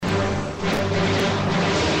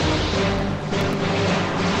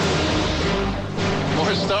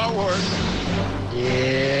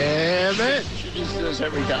this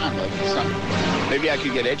every time. Like, maybe I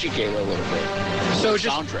could get educated a little bit. So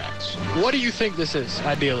just soundtracks. What do you think this is,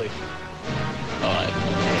 ideally?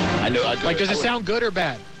 I know. Does it sound good or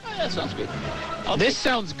bad? Yeah, it sounds good. This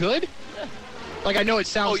sounds good? Yeah. Like, I know it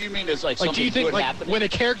sounds... Oh, you mean it's like something do you think, good happening? when a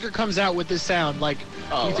character comes out with this sound, like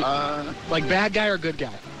bad guy or good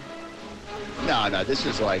guy? No, this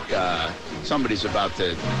is like somebody's about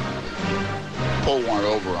to pull one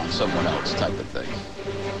over on someone else type of thing.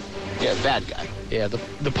 Yeah, bad guy. Yeah, the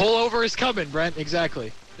pullover is coming, Brent.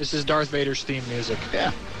 Exactly. This is Darth Vader's theme music.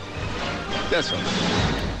 Yeah. That's what.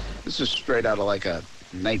 This is straight out of like a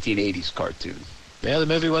 1980s cartoon. Yeah, the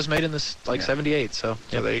movie was made in this 78, so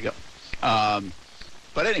there you go.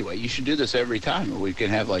 But anyway, you should do this every time. We can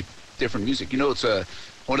have like different music. You know, it's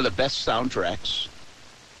one of the best soundtracks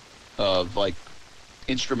of like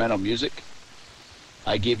instrumental music.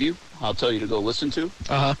 I'll tell you to go listen to.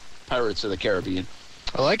 Pirates of the Caribbean.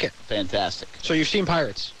 I like it. Fantastic. So you've seen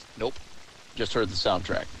Pirates? Nope. Just heard the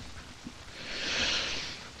soundtrack.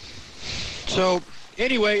 So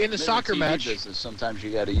anyway, in the soccer TV match, business, sometimes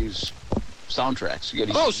you got to use soundtracks.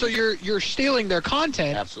 So you're stealing their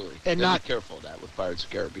content. Absolutely. And Gotta not be careful of that with Pirates of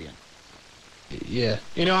the Caribbean. Yeah.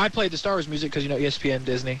 You know, I played the Star Wars music because, ESPN,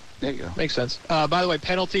 Disney. There you go. Makes sense. By the way,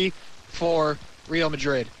 penalty for Real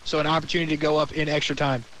Madrid. So an opportunity to go up in extra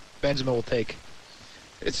time. Benzema will take.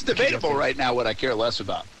 It's debatable right now what I care less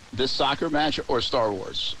about. This soccer match or Star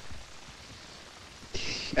Wars.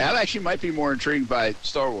 I actually might be more intrigued by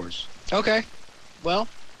Star Wars. Okay. Well,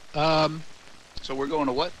 so we're going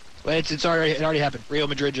to what? It already happened. Real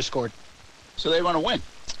Madrid just scored. So they want to win.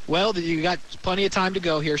 Well, you got plenty of time to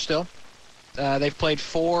go here still. They've played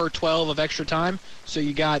 4:12 of extra time, so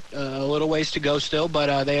you got a little ways to go still,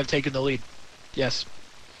 but they have taken the lead. Yes.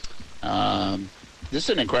 This is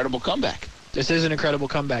an incredible comeback. This is an incredible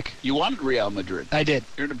comeback. You wanted Real Madrid. I did.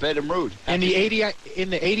 You're in a better mood. In the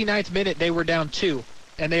 89th minute, they were down 2,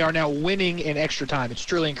 and they are now winning in extra time. It's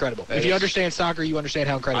truly incredible. If you understand soccer, you understand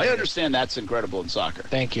how incredible it is. I understand that's incredible in soccer.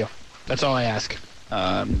 Thank you. That's all I ask.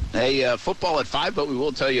 Football at 5, but we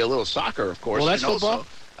will tell you a little soccer, of course. Well, that's football.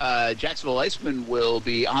 Also, Jacksonville Icemen will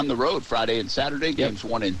be on the road Friday and Saturday, games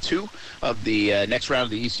 1 and 2 of the next round of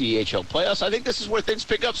the ECHL playoffs. I think this is where things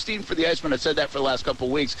pick up steam for the Icemen. I've said that for the last couple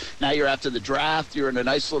of weeks. Now you're after the draft. You're in a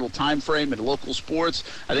nice little time frame in local sports.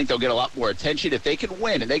 I think they'll get a lot more attention if they can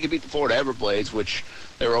win, and they can beat the Florida Everblades, which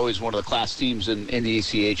they're always one of the class teams in the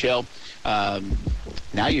ECHL.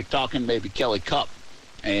 Now you're talking maybe Kelly Cup.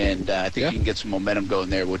 And I think you can get some momentum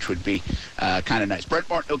going there, which would be kind of nice. Brent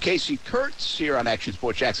Martineau, Casey Kurtz here on Action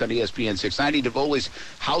Sports Jacks on ESPN 690. DeVoley's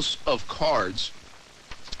House of Cards.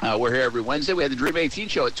 We're here every Wednesday. We had the Dream 18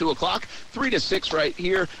 show at 2 o'clock, 3 to 6 right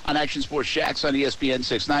here on Action Sports Jacks on ESPN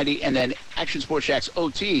 690. And then Action Sports Jacks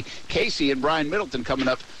OT, Casey and Brian Middleton coming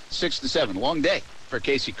up 6 to 7. Long day for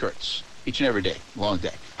Casey Kurtz. Each and every day. Long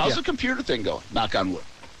day. How's the computer thing going? Knock on wood.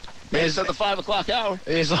 It's at the 5 o'clock hour.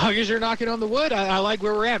 As long as you're knocking on the wood, I like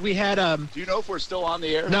where we're at. We had Do you know if we're still on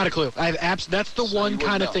the air? Not a clue. That's the one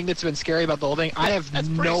kind of thing that's been scary about the whole thing. I have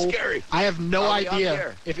scary. I have no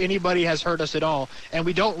idea if anybody has heard us at all, and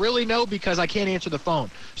we don't really know because I can't answer the phone.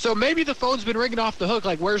 So maybe the phone's been ringing off the hook.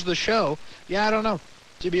 Like, where's the show? Yeah, I don't know.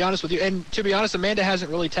 To be honest with you, and to be honest, Amanda hasn't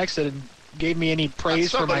really texted and gave me any praise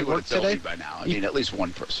for my work today. By now. I mean, at least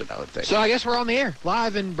one person, I would think. So I guess we're on the air,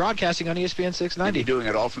 live and broadcasting on ESPN 690. You're doing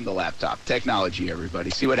it all from the laptop. Technology, everybody.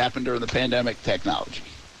 See what happened during the pandemic? Technology.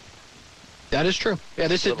 That is true. Yeah,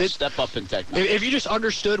 this step up in technology. If you just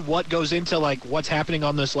understood what goes into what's happening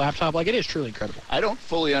on this laptop, it is truly incredible. I don't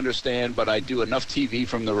fully understand, but I do enough TV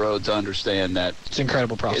from the road to understand that it's an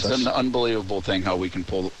incredible process. It's an unbelievable thing how we can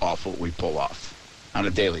pull off what we pull off on a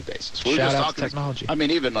daily basis. Shout out to technology. I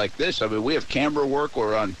mean, even like this. I mean, we have camera work.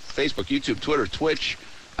 We're on Facebook, YouTube, Twitter, Twitch.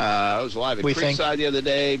 I was live at Creekside the other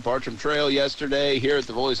day, Bartram Trail yesterday, here at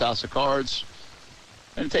the DeVoley's House of Cards.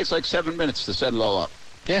 And it takes 7 minutes to set it all up.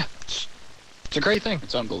 Yeah, it's a great thing.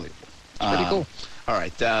 It's unbelievable. It's pretty cool. All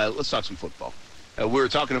right, let's talk some football. We were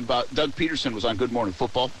talking about Doug Peterson was on Good Morning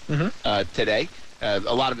Football today. A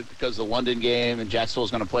lot of it because of the London game, and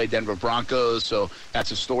Jacksonville's going to play Denver Broncos, so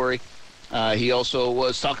that's a story. He also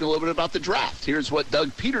was talking a little bit about the draft. Here's what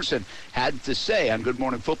Doug Peterson had to say on Good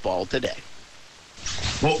Morning Football today.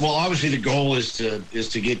 Well, obviously the goal is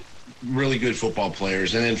to get really good football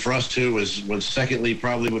players, and then for us too was secondly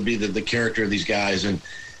probably would be the character of these guys, and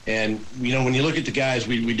when you look at the guys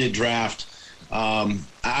we did draft,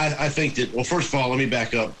 I think that, well, first of all, let me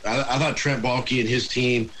back up. I thought Trent Baalke and his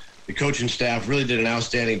team, the coaching staff really did an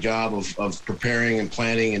outstanding job of preparing and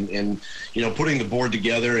planning and putting the board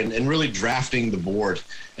together and really drafting the board.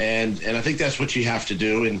 And I think that's what you have to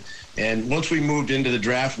do. And once we moved into the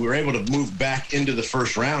draft, we were able to move back into the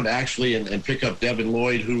first round, actually, and pick up Devin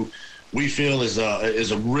Lloyd, who we feel is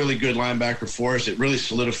a really good linebacker for us. It really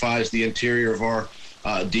solidifies the interior of our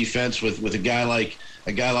defense with a guy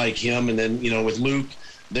like him. And then, with Luke,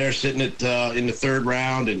 they're sitting in the third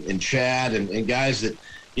round, and Chad and guys that,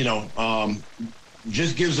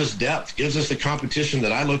 just gives us depth, gives us the competition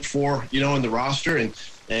that I look for, in the roster.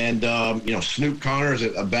 And Snoop Connor is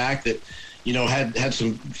a back that, had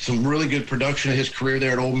some really good production in his career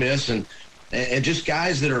there at Ole Miss, and just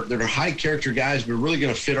guys that are high character guys, but are really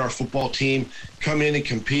going to fit our football team, come in and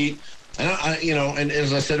compete. And and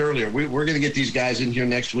as I said earlier, we're going to get these guys in here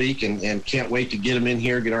next week, and can't wait to get them in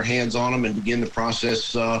here, get our hands on them, and begin the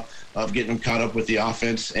process of getting them caught up with the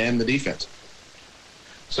offense and the defense.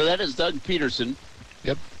 So that is Doug Pederson.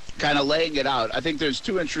 Yep. Kind of laying it out. I think there's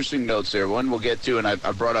two interesting notes there. One we'll get to, and I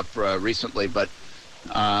brought up recently, but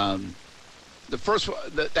the first one,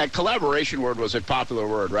 that collaboration word was a popular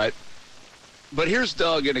word, right? But here's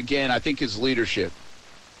Doug, and again, I think his leadership.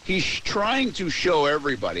 He's trying to show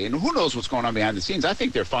everybody, and who knows what's going on behind the scenes. I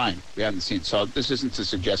think they're fine behind the scenes, so this isn't to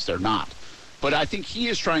suggest they're not. But I think he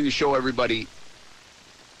is trying to show everybody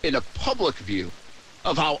in a public view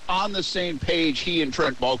of how on the same page he and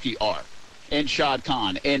Trent Baalke are, and Shad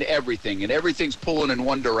Khan, and everything's pulling in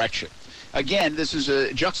one direction. Again, this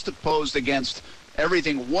is juxtaposed against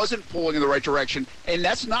everything wasn't pulling in the right direction, and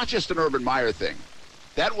that's not just an Urban Meyer thing.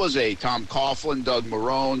 That was a Tom Coughlin, Doug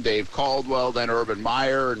Marrone, Dave Caldwell, then Urban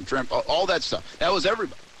Meyer, and Trent, all that stuff. That was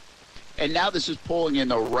everybody. And now this is pulling in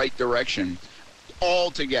the right direction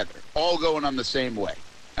all together, all going on the same way,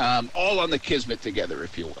 all on the Kismet together,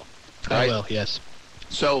 if you will. Right? I will, yes.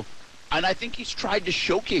 So, and I think he's tried to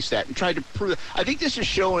showcase that and tried to prove. I think this is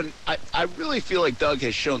showing. I really feel like Doug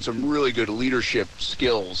has shown some really good leadership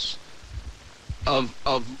skills of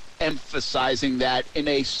emphasizing that in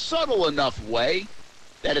a subtle enough way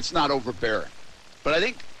that it's not overbearing. But I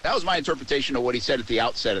think that was my interpretation of what he said at the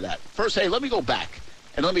outset of that. First, hey, let me go back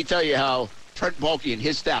and let me tell you how Trent Baalke and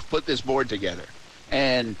his staff put this board together.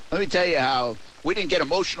 And let me tell you how we didn't get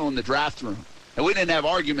emotional in the draft room. And we didn't have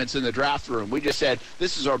arguments in the draft room. We just said,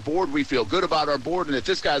 this is our board. We feel good about our board. And if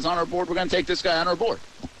this guy's on our board, we're going to take this guy on our board.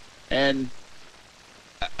 And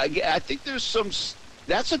I think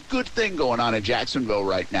that's a good thing going on in Jacksonville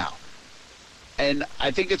right now. And I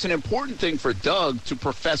think it's an important thing for Doug to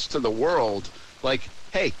profess to the world, like,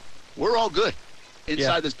 hey, we're all good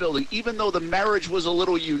inside this building. Even though the marriage was a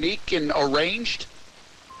little unique and arranged,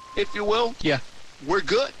 if you will, we're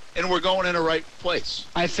good. And we're going in the right place.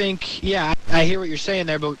 I think, I hear what you're saying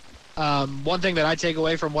there, but one thing that I take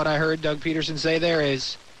away from what I heard Doug Pederson say there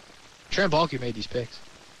is Trent Baalke made these picks.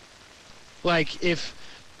 Like, if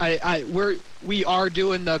we are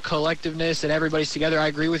doing the collectiveness and everybody's together, I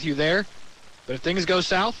agree with you there. But if things go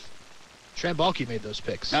south, Trent Baalke made those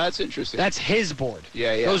picks. Now, that's interesting. That's his board.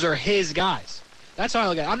 Yeah. Those are his guys. That's how I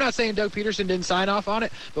look at it. I'm not saying Doug Pederson didn't sign off on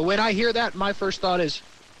it, but when I hear that, my first thought is,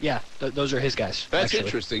 those are his guys. That's actually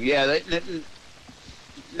interesting. Yeah.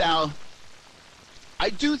 Now,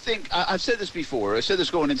 I do think I've said this before. I said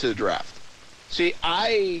this going into the draft. See,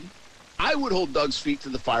 I would hold Doug's feet to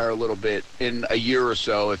the fire a little bit in a year or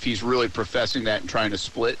so if he's really professing that and trying to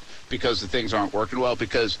split because the things aren't working well.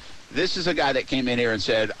 Because this is a guy that came in here and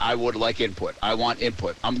said, I would like input. I want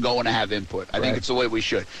input. I'm going to have input. I think it's the way we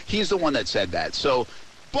should. He's the one that said that. So.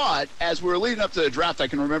 But as we were leading up to the draft, I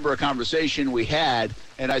can remember a conversation we had,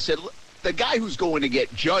 and I said, the guy who's going to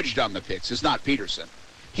get judged on the picks is not Pederson.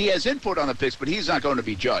 He has input on the picks, but he's not going to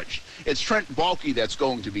be judged. It's Trent Baalke that's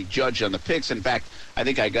going to be judged on the picks. In fact, I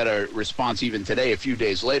think I got a response even today, a few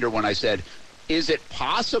days later, when I said, is it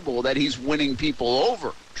possible that he's winning people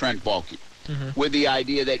over, Trent Baalke, with the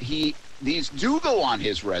idea that these do go on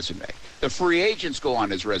his resume? The free agents go on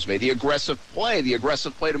his resume. The aggressive play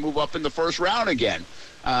to move up in the first round again.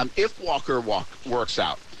 If Walker works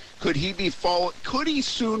out, could he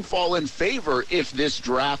soon fall in favor if this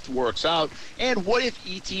draft works out? And what if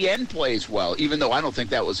ETN plays well, even though I don't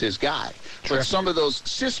think that was his guy? Sure. But some of those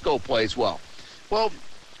Cisco plays well. Well,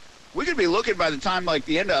 we could be looking by the time like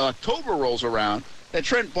the end of October rolls around that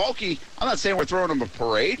Trent Baalke, I'm not saying we're throwing him a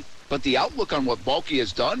parade, but the outlook on what Baalke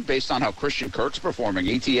has done based on how Christian Kirk's performing,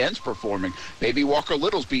 ETN's performing, maybe Walker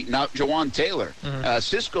Little's beating out Jawan Taylor,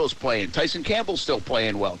 Cisco's playing, Tyson Campbell's still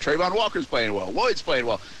playing well, Trayvon Walker's playing well, Lloyd's playing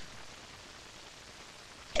well.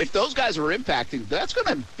 If those guys are impacting, that's going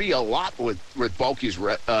to be a lot with Baalke's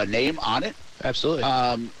name on it. Absolutely.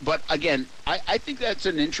 But again, I think that's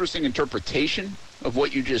an interesting interpretation of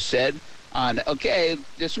what you just said on, okay,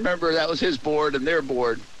 just remember that was his board and their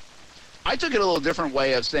board. I took it a little different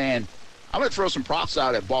way of saying, I'm going to throw some props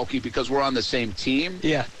out at Balky because we're on the same team.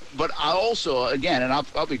 Yeah. But I also, again, and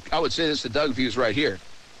I would say this to Doug if he was right here,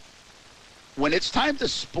 when it's time to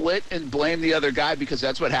split and blame the other guy, because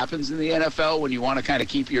that's what happens in the NFL when you want to kind of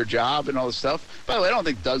keep your job and all this stuff. By the way, I don't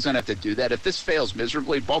think Doug's going to have to do that. If this fails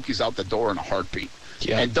miserably, Balky's out the door in a heartbeat.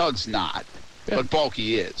 Yeah. And Doug's not, but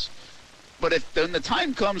Balky is. But if then the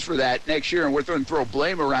time comes for that next year and we're going to throw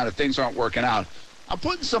blame around if things aren't working out, I'm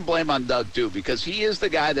putting some blame on Doug, too, because he is the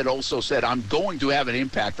guy that also said, I'm going to have an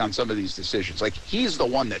impact on some of these decisions. Like, he's the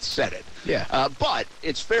one that said it. Yeah. But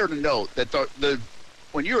it's fair to note that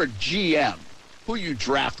when you're a GM, who you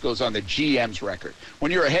draft goes on the GM's record.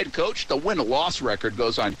 When you're a head coach, the win-loss record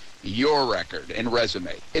goes on your record and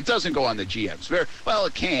resume. It doesn't go on the GM's. Well,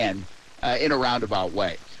 it can in a roundabout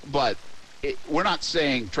way. But we're not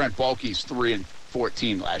saying Trent Baalke's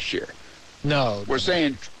 3-14 last year. No. We're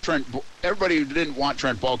saying everybody who didn't want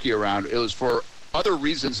Trent Baalke around, it was for other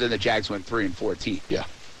reasons than the Jags went 3-14. Yeah.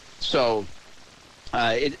 So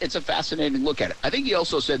it's a fascinating look at it. I think he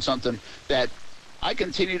also said something that I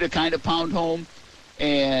continue to kind of pound home,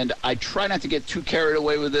 and I try not to get too carried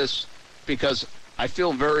away with this because I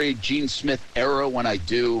feel very Gene Smith era when I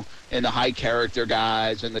do, and the high character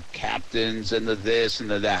guys and the captains and the this and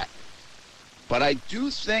the that. But I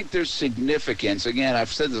do think there's significance. Again,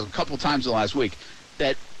 I've said this a couple times in the last week,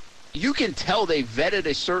 that you can tell they vetted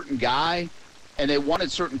a certain guy and they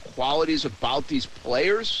wanted certain qualities about these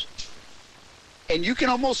players, and you can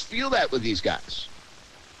almost feel that with these guys.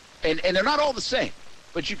 And they're not all the same,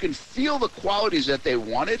 but you can feel the qualities that they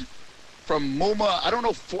wanted from Muma. I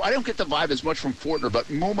don't get the vibe as much from Fortner, but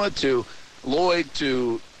Muma to Lloyd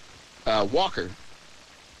to Walker,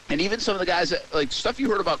 and even some of the guys that, like, stuff you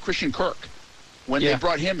heard about Christian Kirk when they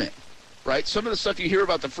brought him in, right? Some of the stuff you hear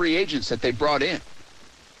about the free agents that they brought in.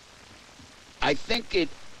 I think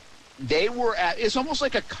it's almost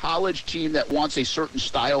like a college team that wants a certain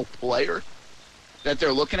style player that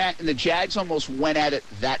they're looking at, and the Jags almost went at it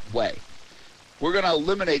that way. We're going to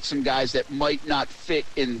eliminate some guys that might not fit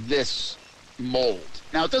in this mold.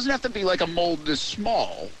 Now, it doesn't have to be like a mold this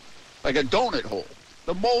small, like a donut hole.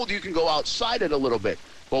 The mold, you can go outside it a little bit.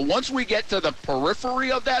 But once we get to the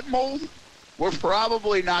periphery of that mold, we're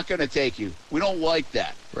probably not going to take you. We don't like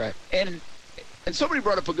that. Right. And somebody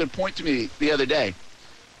brought up a good point to me the other day.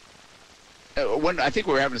 When I think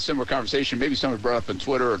we were having a similar conversation, maybe somebody brought up on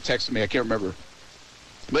Twitter or texted me, I can't remember.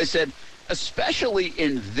 But they said, especially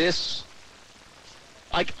in this,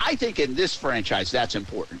 like, I think in this franchise, that's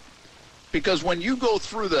important. Because when you go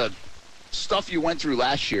through the stuff you went through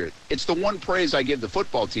last year, it's the one praise I give the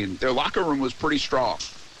football team. Their locker room was pretty strong.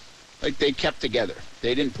 Like, they kept together.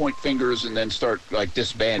 They didn't point fingers and then start, like,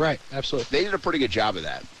 disbanding. Right, absolutely. They did a pretty good job of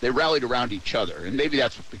that. They rallied around each other. And maybe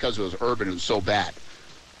that's because it was Urban who was so bad.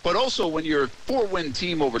 But also, when you're a 4-win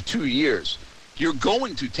team over 2 years, you're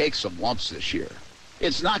going to take some lumps this year.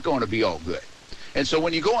 It's not going to be all good. And so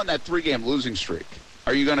when you go on that 3-game losing streak,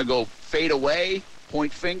 are you going to go fade away,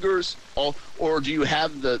 point fingers, or do you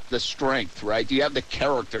have the strength, right? Do you have the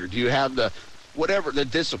character? Do you have the whatever, the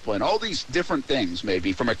discipline, all these different things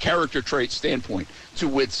maybe from a character trait standpoint to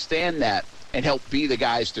withstand that and help be the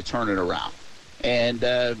guys to turn it around? And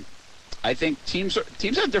I think teams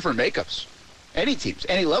have different makeups. Any teams,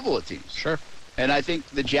 any level of teams. Sure. And I think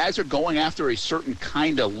the Jags are going after a certain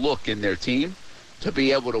kind of look in their team to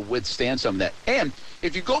be able to withstand some of that. And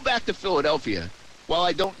if you go back to Philadelphia, while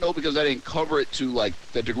I don't know because I didn't cover it to like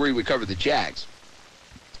the degree we covered the Jags,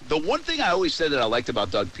 the one thing I always said that I liked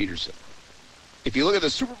about Doug Peterson, if you look at the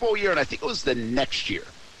Super Bowl year, and I think it was the next year,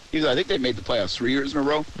 I think they made the playoffs 3 years in a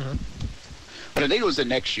row, but I think it was the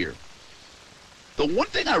next year. The one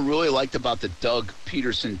thing I really liked about the Doug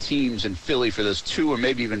Peterson teams in Philly for this 2 or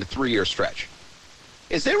maybe even a 3-year stretch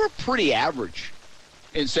is they were pretty average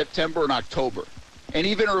in September and October and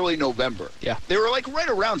even early November. Yeah. They were like right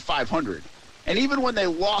around 500. And even when they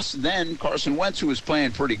lost then, Carson Wentz, who was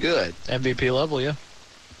playing pretty good. MVP level, yeah.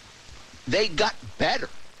 They got better.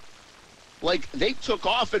 Like, they took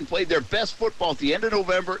off and played their best football at the end of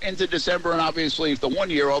November into December and obviously the 1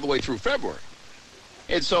 year all the way through February.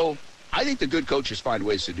 And so I think the good coaches find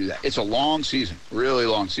ways to do that. It's a long season, really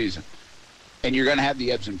long season. And you're going to have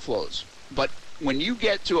the ebbs and flows. But when you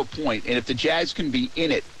get to a point, and if the Jags can be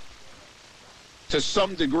in it to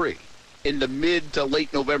some degree in the mid to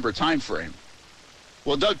late November timeframe,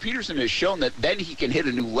 well, Doug Peterson has shown that then he can hit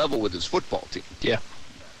a new level with his football team. Yeah.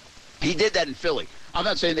 He did that in Philly. I'm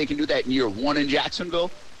not saying they can do that in year 1 in Jacksonville,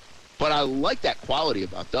 but I like that quality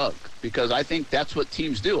about Doug because I think that's what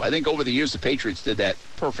teams do. I think over the years the Patriots did that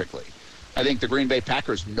perfectly. I think the Green Bay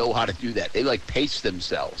Packers know how to do that. They, pace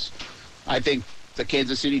themselves. I think the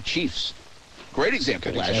Kansas City Chiefs, great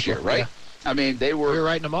example last year, right? Yeah. I mean, we were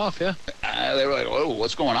writing them off, yeah. They were like, oh,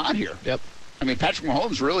 what's going on here? Yep. I mean, Patrick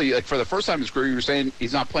Mahomes really, for the first time in his career, you were saying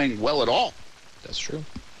he's not playing well at all. That's true.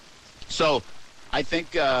 So I think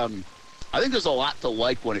there's a lot to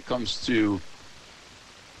like when it comes to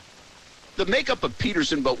the makeup of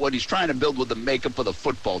Peterson, but what he's trying to build with the makeup of the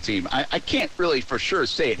football team. I can't really for sure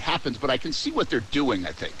say it happens, but I can see what they're doing,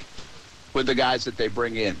 I think, with the guys that they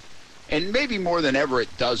bring in. And maybe more than ever, it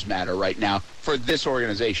does matter right now for this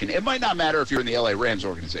organization. It might not matter if you're in the LA Rams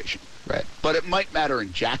organization. Right. But it might matter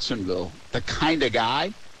in Jacksonville, the kind of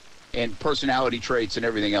guy and personality traits and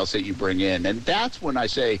everything else that you bring in. And that's when I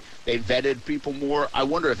say they vetted people more. I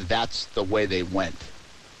wonder if that's the way they went.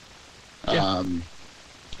 Yeah.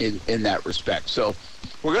 In that respect. So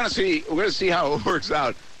we're going to see how it works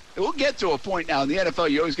out. We'll get to a point now in the NFL.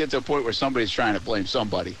 You always get to a point where somebody's trying to blame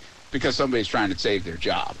somebody because somebody's trying to save their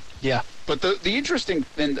job. Yeah. But the interesting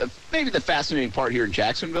and maybe the fascinating part here in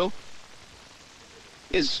Jacksonville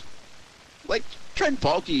is Trent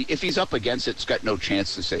Baalke, if he's up against it, has got no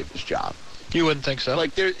chance to save his job. You wouldn't think so.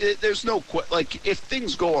 There's no if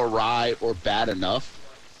things go awry or bad enough,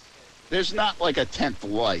 there's not a 10th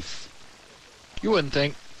life. You wouldn't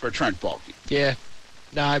think. For Trent Baalke. Yeah.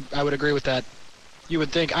 No, I would agree with that. You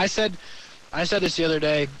would think. I said this the other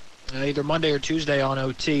day, either Monday or Tuesday on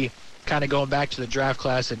OT, kind of going back to the draft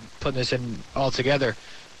class and putting this in all together.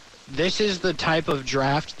 This is the type of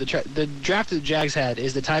draft, the draft that the Jags had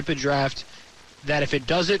is the type of draft that if it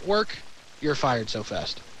doesn't work, you're fired so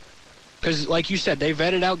fast. Because, like you said, they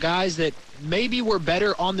vetted out guys that maybe were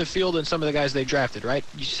better on the field than some of the guys they drafted, right?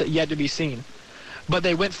 Yet to be seen. But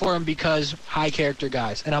they went for him because high-character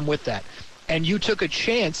guys, and I'm with that. And you took a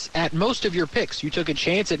chance at most of your picks. You took a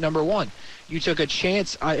chance at number 1. You took a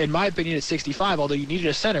chance, in my opinion, at 65. Although you needed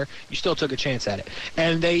a center, you still took a chance at it.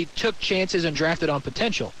 And they took chances and drafted on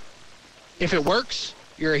potential. If it works,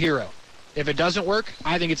 you're a hero. If it doesn't work,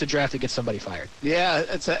 I think it's a draft that gets somebody fired. Yeah,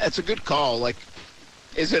 it's a good call.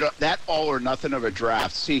 Is it that all or nothing of a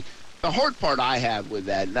draft? See, the hard part I have with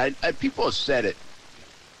that, and people have said it,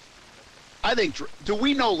 I think, do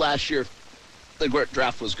we know last year if the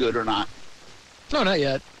draft was good or not? No, not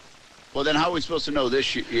yet. Well, then how are we supposed to know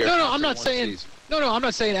this year? No, I'm not saying. No, I'm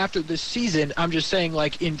not saying after this season. I'm just saying,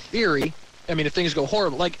 in theory. I mean, if things go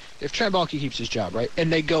horrible, if Trent Baalke keeps his job, right,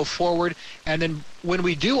 and they go forward, and then when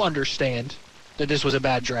we do understand that this was a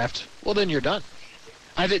bad draft, well, then you're done.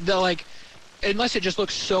 I think unless it just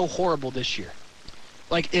looks so horrible this year,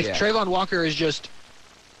 if Trayvon Walker is just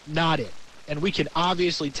not it. And we can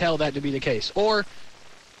obviously tell that to be the case. Or,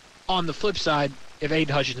 on the flip side, if Aiden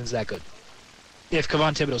Hutchinson's that good. If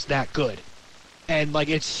Kayvon Thibodeau's that good. And,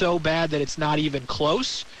 it's so bad that it's not even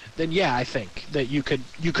close, then, yeah, I think that you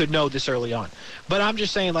could know this early on. But I'm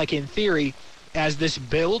just saying, in theory, as this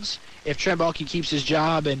builds, if Trent Baalke keeps his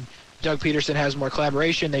job and Doug Peterson has more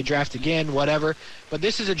collaboration, they draft again, whatever. But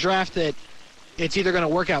this is a draft that it's either going to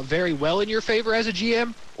work out very well in your favor as a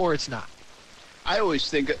GM or it's not. I always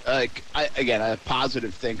think, again, I'm a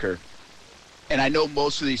positive thinker, and I know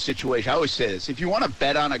most of these situations, I always say this, if you want to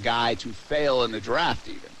bet on a guy to fail in the draft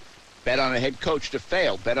even, bet on a head coach to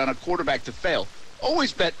fail, bet on a quarterback to fail,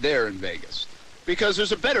 always bet there in Vegas, because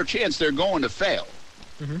there's a better chance they're going to fail.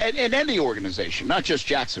 Mm-hmm. In any organization, not just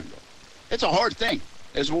Jacksonville. It's a hard thing.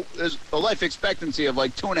 There's a life expectancy of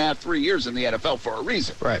 2.5, 3 years in the NFL for a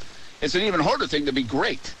reason. Right. It's an even harder thing to be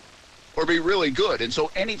great. Or be really good. And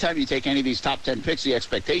so anytime you take any of these top 10 picks, the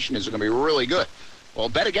expectation is they're going to be really good. Well,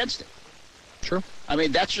 bet against it. True. I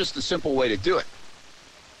mean, that's just the simple way to do it.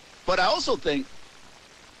 But I also think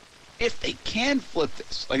if they can flip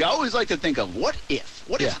this, I always like to think of what if?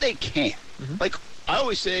 What if they can? Mm-hmm. I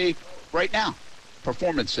always say right now,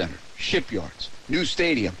 Performance Center, shipyards, new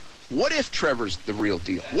stadium. What if Trevor's the real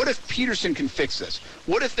deal? What if Peterson can fix this?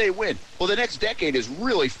 What if they win? Well, the next decade is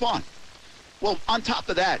really fun. Well, on top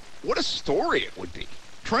of that, what a story it would be.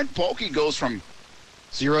 Trent Baalke goes from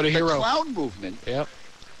zero to hero. The clown movement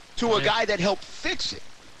to a guy that helped fix it.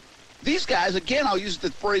 These guys, again, I'll use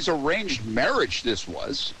the phrase arranged marriage this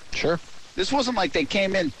was. Sure. This wasn't like they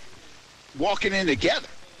came in walking in together.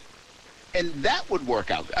 And that would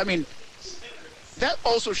work out. I mean, that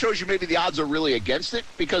also shows you maybe the odds are really against it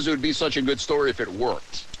because it would be such a good story if it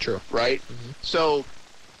worked. True. Right? Mm-hmm. So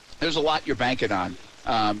there's a lot you're banking on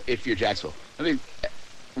if you're Jacksonville. I mean,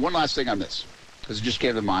 one last thing on this, because it just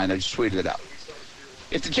came to mind. I just tweeted it out.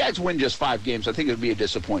 If the Jags win just 5 games, I think it would be a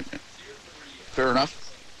disappointment. Fair enough?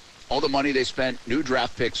 All the money they spent, new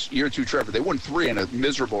draft picks, year 2 Trevor. They won 3 in a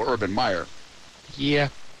miserable Urban Meyer. Yeah,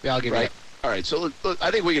 I'll give you that. All right, so look, I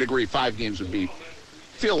think we can agree 5 games would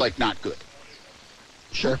feel like not good.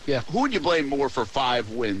 Sure, yeah. Who would you blame more for 5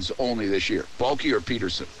 wins only this year, Baalke or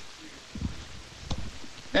Peterson?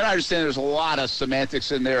 And I understand there's a lot of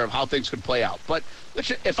semantics in there of how things could play out. But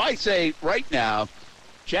if I say right now,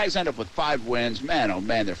 Jags end up with 5 wins, man, oh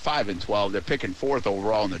man, they're 5-12. They're picking 4th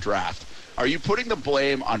overall in the draft. Are you putting the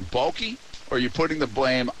blame on Baalke or are you putting the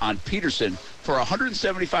blame on Peterson for a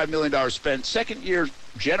 $175 million spent, second-year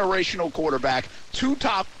generational quarterback, 2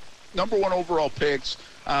 top number 1 overall picks,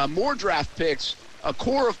 more draft picks, a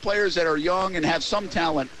core of players that are young and have some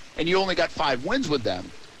talent, and you only got 5 wins with them?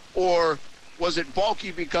 Or was it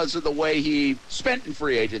Baalke because of the way he spent in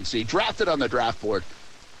free agency, drafted on the draft board?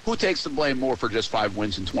 Who takes the blame more for just 5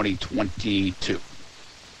 wins in 2022?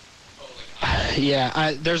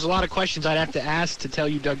 Yeah, there's a lot of questions I'd have to ask to tell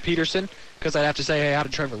you Doug Peterson, because I'd have to say, hey, how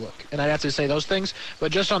did Trevor look? And I'd have to say those things.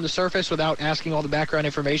 But just on the surface, without asking all the background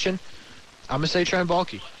information, I'm going to say Trent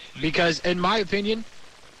Baalke. Because, in my opinion,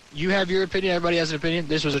 you have your opinion, everybody has an opinion.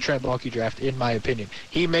 This was a Trent Baalke draft, in my opinion.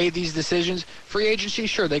 He made these decisions. Free agency,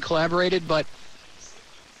 sure, they collaborated, but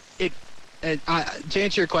to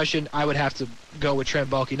answer your question, I would have to go with Trent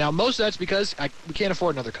Baalke. Now, most of that's because we can't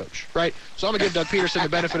afford another coach, right? So I'm going to give Doug Peterson the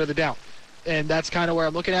benefit of the doubt. And that's kind of where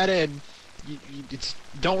I'm looking at it. And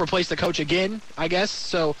don't replace the coach again, I guess.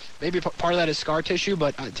 So maybe part of that is scar tissue.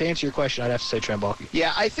 But to answer your question, I'd have to say Trent Baalke.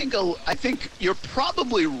 Yeah, I think you're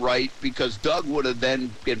probably right, because Doug would have then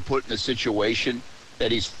been put in a situation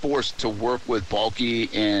that he's forced to work with Baalke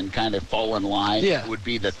and kind of fall in line. Yeah. Would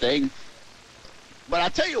be the thing. But I'll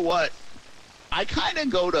tell you what, I kind of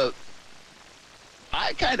go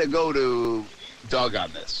to Doug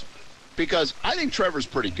on this, because I think Trevor's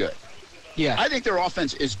pretty good. Yeah. I think their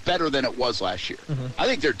offense is better than it was last year. Mm-hmm. I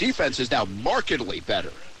think their defense is now markedly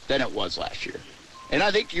better than it was last year. And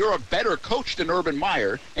I think you're a better coach than Urban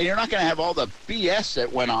Meyer, and you're not going to have all the BS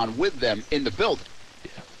that went on with them in the building.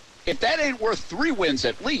 Yeah. If that ain't worth 3 wins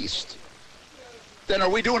at least, then are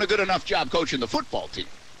we doing a good enough job coaching the football team?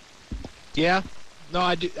 Yeah. No,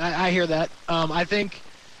 I do. I hear that. I think,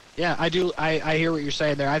 yeah, I do. I hear what you're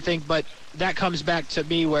saying there. I think, but that comes back to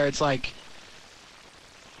me where it's like,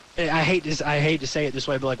 I hate to say it this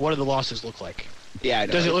way, but like, what do the losses look like? Yeah, I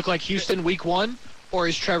know. Does it look like Houston week 1, or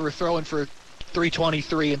is Trevor throwing for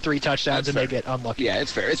 323 and 3 touchdowns and they get unlucky? Yeah,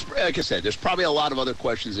 it's fair. It's like I said, there's probably a lot of other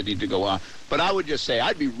questions that need to go on. But I would just say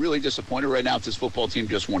I'd be really disappointed right now if this football team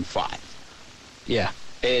just won 5. Yeah.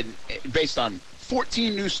 And based on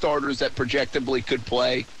 14 new starters that projectably could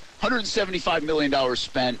play, $175 million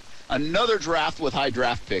spent, another draft with high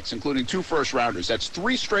draft picks, including 2 first-rounders. That's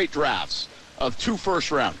 3 straight drafts of 2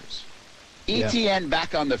 first-rounders. ETN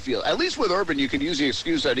back on the field. At least with Urban, you can use the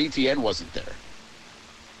excuse that ETN wasn't there.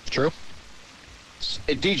 True.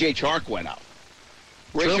 DJ Chark went out.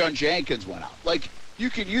 Rayshon Jenkins went out. Like, you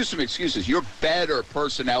can use some excuses. You're better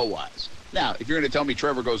personnel-wise. Now, if you're going to tell me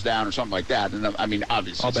Trevor goes down or something like that, then, I mean,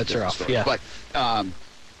 obviously all bets are off. Yeah. But I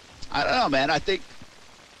don't know, man. I think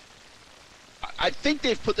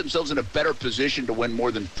they've put themselves in a better position to win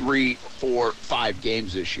more than 3, 4, 5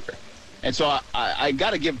 games this year. And so I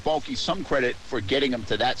got to give Baalke some credit for getting them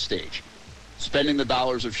to that stage, spending the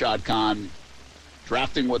dollars of Shad Khan,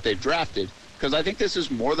 drafting what they've drafted, because I think this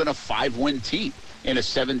is more than a 5-win team in a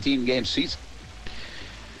 17-game season.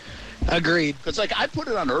 Agreed. Because, like, I put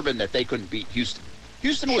it on Urban that they couldn't beat Houston.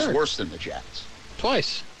 Houston was worse than the Jags.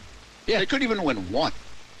 Twice. Yeah. They couldn't even win 1.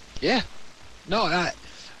 Yeah. No,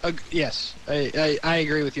 yes. I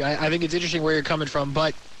agree with you. I think it's interesting where you're coming from,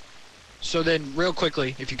 but so then real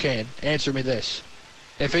quickly, if you can, answer me this.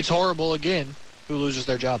 If it's horrible again, who loses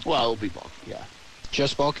their job? Well, it'll be Baalke, yeah.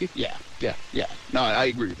 Just Baalke? Yeah. Yeah. Yeah. No, I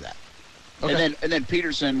agree with that. Okay. And then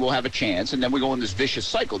Peterson will have a chance, and then we go in this vicious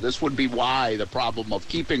cycle. This would be why the problem of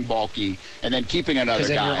keeping Baalke and then keeping another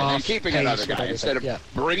guy and then keeping another guy instead of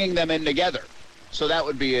bringing them in together. So that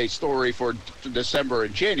would be a story for December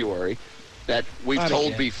and January that we've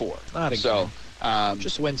told before. Not again. So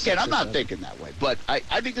just win 6. Again, I'm not thinking that way, but I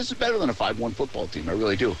think this is better than a 5-1 football team. I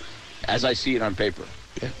really do, as I see it on paper.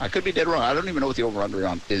 Yeah. I could be dead wrong. I don't even know what the over-under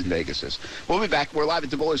in Vegas is. We'll be back. We're live at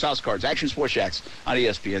DeBoer's House Cards, Action Sports Shacks on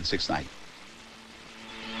ESPN 690.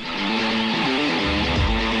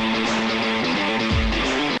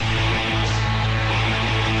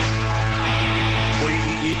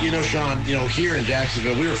 Well, you know, Sean, here in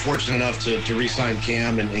Jacksonville, we were fortunate enough to re-sign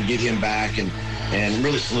Cam and get him back and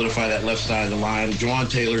really solidify that left side of the line. Jawan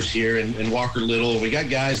Taylor's here and Walker Little. We got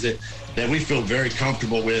guys that we feel very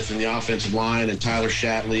comfortable with in the offensive line, and Tyler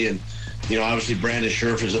Shatley, and obviously Brandon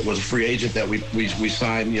Scherf was a free agent that we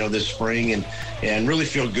signed this spring, and really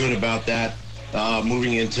feel good about that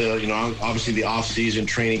moving into, obviously the off-season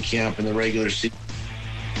training camp and the regular season.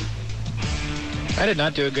 I did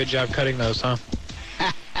not do a good job cutting those, huh?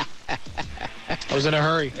 I was in a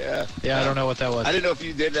hurry. Yeah, I don't know what that was. I didn't know if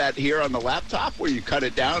you did that here on the laptop where you cut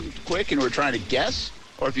it down quick and were trying to guess,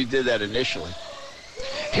 or if you did that initially.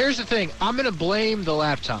 Here's the thing. I'm going to blame the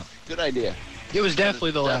laptop. Good idea. It was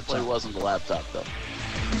definitely the laptop. Definitely wasn't the laptop, though.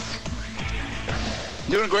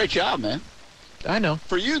 Doing a great job, man. I know.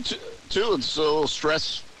 For you, too, it's a little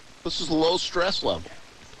stress. This is a low stress level.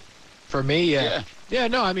 For me, yeah. Yeah,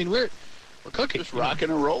 no, I mean, we're cooking. Just rocking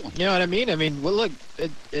and rolling. You know what I mean? I mean, well, look,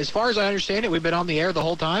 as far as I understand it, we've been on the air the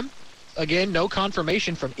whole time. Again, no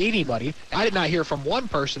confirmation from anybody. I did not hear from one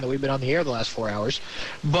person that we've been on the air the last 4 hours.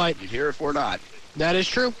 But you'd hear if we're not. That is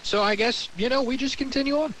true. So I guess, we just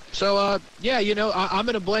continue on. So, I'm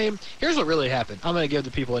going to blame. Here's what really happened. I'm going to give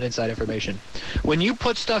the people an inside information. When you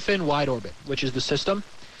put stuff in wide orbit, which is the system,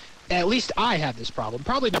 at least I have this problem.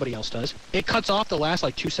 Probably nobody else does. It cuts off the last,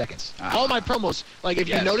 2 seconds. All my promos, if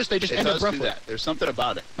you notice, they just end up roughly. There's something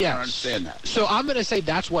about it. Yeah. I don't understand that. So I'm going to say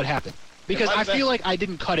that's what happened. Because I feel like I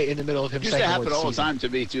didn't cut it in the middle of him saying the word season. It used to happen all the time to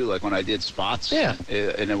me, too, like when I did spots. Yeah.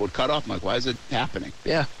 And it would cut off. I'm like, why is it happening?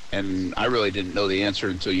 Yeah. And I really didn't know the answer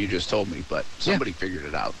until you just told me, but somebody figured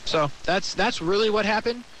it out. So that's really what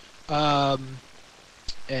happened. And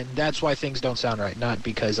that's why things don't sound right, not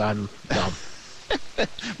because I'm dumb.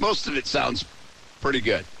 Most of it sounds pretty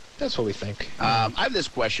good. That's what we think. I have this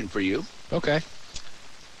question for you. Okay.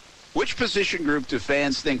 Which position group do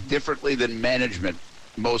fans think differently than management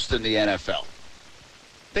most in the NFL?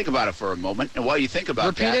 Think about it for a moment. And while you think about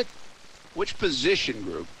Repeat it. Which position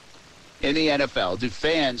group in the NFL do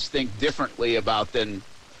fans think differently about than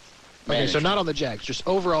management? Okay, so not on the Jags, just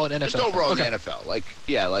overall in NFL. Just overall in the NFL.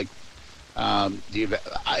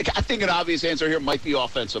 I think an obvious answer here might be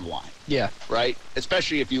offensive line. Yeah. Right?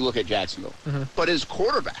 Especially if you look at Jacksonville. Mm-hmm. But his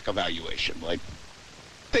quarterback evaluation,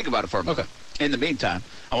 think about it for a moment. Okay. In the meantime,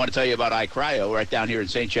 I want to tell you about iCryo right down here in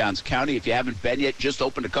St. Johns County. If you haven't been yet, just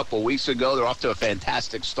opened a couple of weeks ago. They're off to a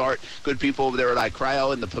fantastic start. Good people over there at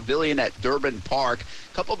iCryo in the pavilion at Durbin Park.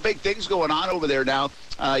 A couple of big things going on over there now.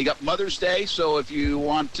 You got Mother's Day, so if you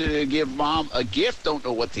want to give Mom a gift, don't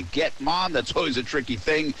know what to get Mom, that's always a tricky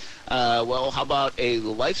thing. How about a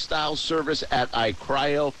lifestyle service at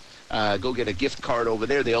iCryo? Go get a gift card over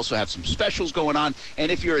there. They also have some specials going on. And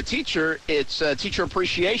if you're a teacher, it's Teacher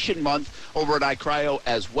Appreciation Month over at iCryo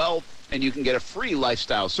as well. And you can get a free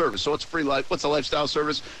lifestyle service. So what's a lifestyle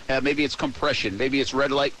service? Maybe it's compression. Maybe it's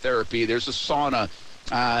red light therapy. There's a sauna.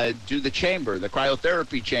 Do the chamber, the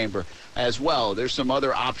cryotherapy chamber as well. There's some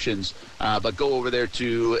other options. But go over there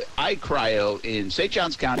to iCryo in St.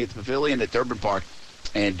 Johns County at the pavilion at Durbin Park.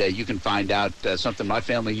 And you can find out something my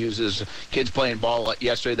family uses. Kids playing ball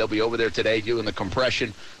yesterday. They'll be over there today doing the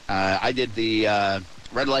compression. I did the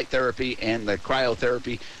red light therapy and the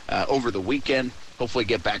cryotherapy over the weekend. Hopefully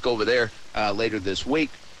get back over there later this week.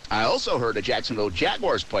 I also heard a Jacksonville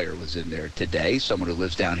Jaguars player was in there today, someone who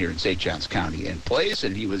lives down here in St. Johns County and plays,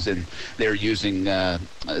 and he was in there using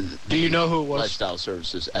Do you know who it was? Lifestyle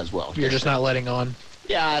services as well. You're just not letting on?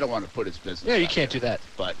 Yeah, I don't want to put his business. Yeah, you can't do that.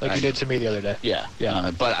 But you did to me the other day. Yeah.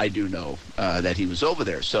 But I do know that he was over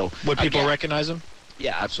there. So would people recognize him?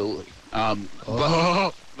 Yeah, absolutely. But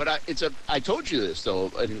I told you this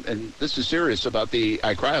though, and this is serious about the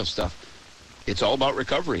iCryo stuff. It's all about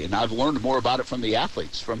recovery, and I've learned more about it from the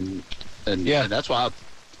athletes. And that's why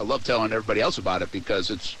I love telling everybody else about it,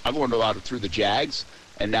 because I've learned about it through the Jags.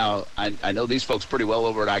 And now I know these folks pretty well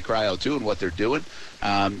over at iCryo too, and what they're doing,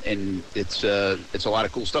 and it's a lot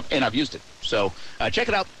of cool stuff. And I've used it, so check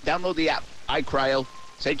it out. Download the app, iCryo,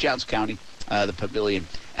 St. Johns County, the pavilion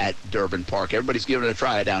at Durbin Park. Everybody's giving it a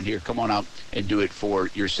try down here. Come on out and do it for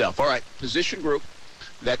yourself. All right, position group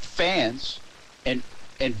that fans and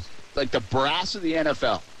like the brass of the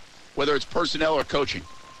NFL, whether it's personnel or coaching,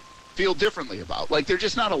 feel differently about. They're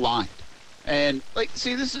just not aligned. And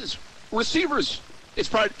this is receivers. It's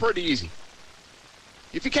probably pretty easy.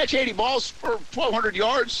 If you catch 80 balls for 1,200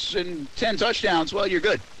 yards and 10 touchdowns, well, you're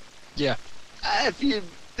good. Yeah.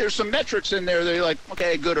 There's some metrics in there that you're like,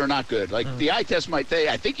 okay, good or not good. The eye test might say,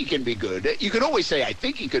 I think he can be good. You could always say, I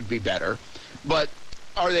think he could be better. But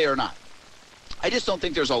are they or not? I just don't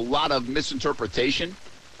think there's a lot of misinterpretation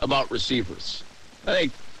about receivers. I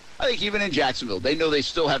think even in Jacksonville, they know they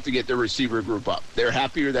still have to get their receiver group up. They're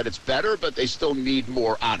happier that it's better, but they still need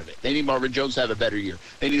more out of it. They need Marvin Jones to have a better year.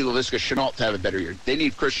 They need Laviska Shenault to have a better year. They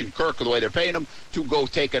need Christian Kirk, the way they're paying him, to go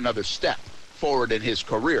take another step forward in his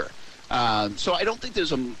career. So I don't think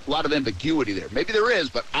there's a lot of ambiguity there. Maybe there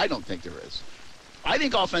is, but I don't think there is. I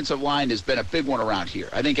think offensive line has been a big one around here.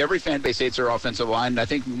 I think every fan base hates their offensive line, and I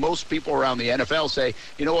think most people around the NFL say,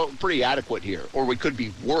 you know what, we're pretty adequate here, or we could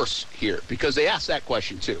be worse here, because they ask that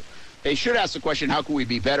question too. They should ask the question, how can we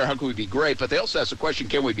be better, how can we be great, but they also ask the question,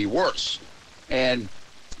 can we be worse? And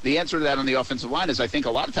the answer to that on the offensive line is, I think,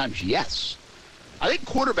 a lot of times, yes. I think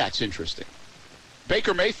quarterback's interesting.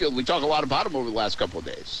 Baker Mayfield, we talk a lot about him over the last couple of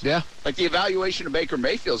days. Yeah. Like the evaluation of Baker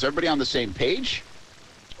Mayfield, is everybody on the same page?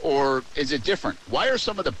 Or is it different? Why are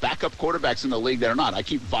some of the backup quarterbacks in the league that are not? I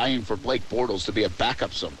keep vying for Blake Bortles to be a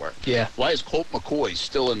backup somewhere. Yeah. Why is Colt McCoy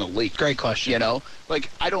still in the league? Great question. You know? Like,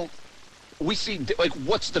 we see, like,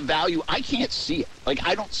 what's the value? I can't see it. Like,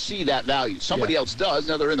 I don't see that value. Somebody else does.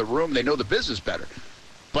 Now they're in the room. They know the business better.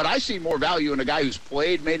 But I see more value in a guy who's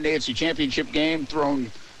played, made an AFC Championship game, thrown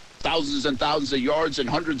thousands and thousands of yards and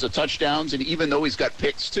hundreds of touchdowns, and even though he's got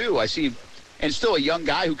picks too, I see, and still a young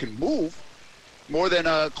guy who can move, more than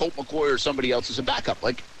Colt McCoy or somebody else as a backup.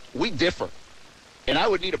 Like, we differ. And I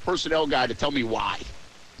would need a personnel guy to tell me why.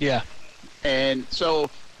 Yeah. And so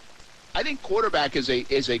I think quarterback is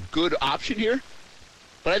a good option here.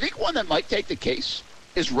 But I think one that might take the case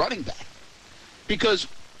is running back.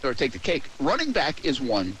 Or take the cake. Running back is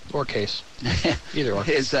one. Or case. Either one.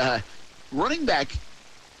 Is running back,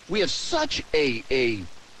 we have such a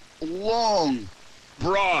long,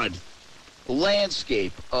 broad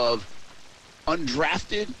landscape of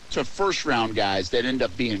undrafted to first-round guys that end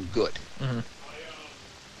up being good. Mm-hmm.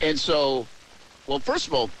 And so, well, first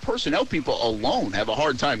of all, personnel people alone have a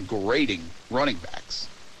hard time grading running backs.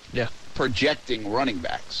 Yeah. Projecting running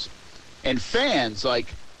backs. And fans,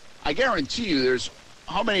 like, I guarantee you there's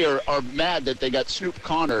how many are mad that they got Snoop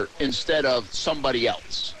Connor instead of somebody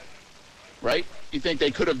else, right? You think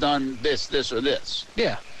they could have done this, or this.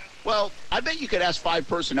 Yeah. Well, I bet you could ask 5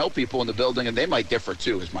 personnel people in the building, and they might differ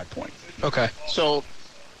too, is my point. Okay. So,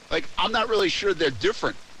 like, I'm not really sure they're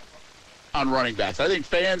different on running backs. I think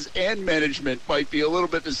fans and management might be a little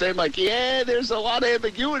bit the same. Like, yeah, there's a lot of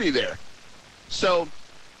ambiguity there. So,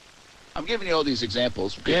 I'm giving you all these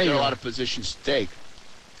examples because there are a lot of positions to take.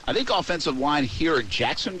 I think offensive line here in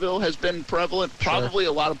Jacksonville has been prevalent, probably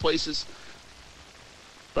a lot of places.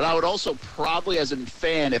 But I would also probably, as a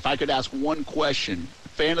fan, if I could ask one question,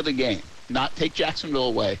 fan of the game, not take Jacksonville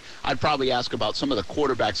away, I'd probably ask about some of the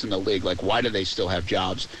quarterbacks in the league, like why do they still have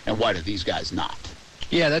jobs and why do these guys not?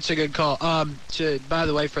 Yeah, that's a good call. By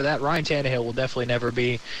the way, for that, Ryan Tannehill will definitely never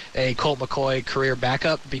be a Colt McCoy career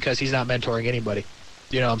backup because he's not mentoring anybody.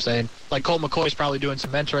 You know what I'm saying? Like, Colt McCoy's probably doing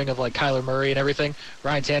some mentoring of, like, Kyler Murray and everything.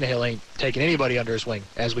 Ryan Tannehill ain't taking anybody under his wing,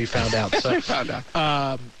 as we found out.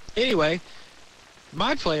 So, anyway,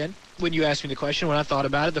 my plan, when you asked me the question, when I thought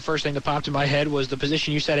about it, the first thing that popped in my head was the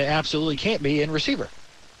position you said it absolutely can't be in receiver.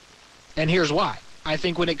 And here's why. I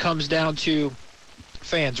think when it comes down to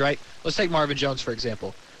fans, right? Let's take Marvin Jones, for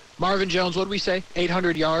example. Marvin Jones, what did we say?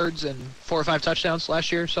 800 yards and 4 or 5 touchdowns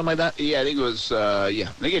last year, something like that? Yeah, I think it was, I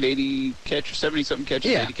think he had 80 catches, 70-something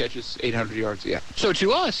catches, 80 catches, 800 yards, yeah. So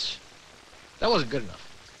to us, that wasn't good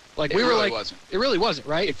enough. Like, we were like, it really wasn't,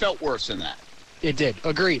 right? It felt worse than that. It did,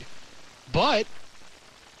 agreed. But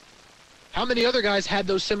how many other guys had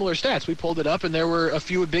those similar stats? We pulled it up, and there were a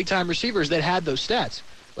few big-time receivers that had those stats.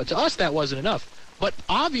 But to us, that wasn't enough. But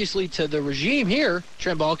obviously, to the regime here,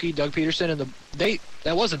 Trent Baalke, Doug Peterson, and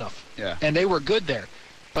that was enough. Yeah. And they were good there.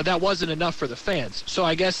 But that wasn't enough for the fans. So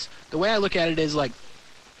I guess the way I look at it is, like,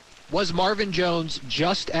 was Marvin Jones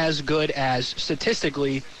just as good as,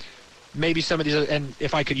 statistically, maybe some of these other, and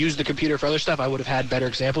if I could use the computer for other stuff, I would have had better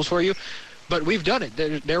examples for you. But we've done it.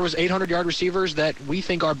 There was 800-yard receivers that we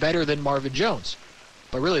think are better than Marvin Jones.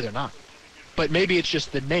 But really, they're not. But maybe it's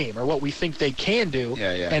just the name or what we think they can do.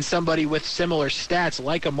 And somebody with similar stats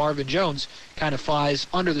like a Marvin Jones kind of flies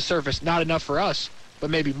under the surface. Not enough for us, but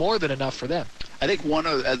maybe more than enough for them. I think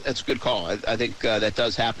that's a good call. I think that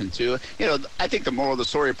does happen too. You know, I think the moral of the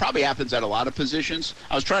story, it probably happens at a lot of positions.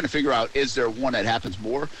 I was trying to figure out, is there one that happens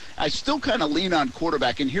more? I still kind of lean on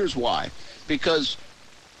quarterback, and here's why. Because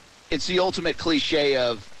it's the ultimate cliche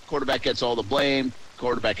of quarterback gets all the blame,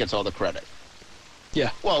 quarterback gets all the credit.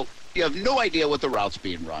 Yeah. Well, you have no idea what the route's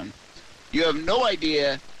being run. You have no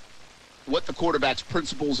idea what the quarterback's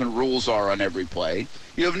principles and rules are on every play.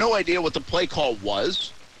 You have no idea what the play call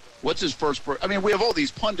was. What's his first... I mean, we have all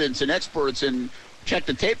these pundits and experts and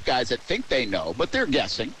check-the-tape guys that think they know, but they're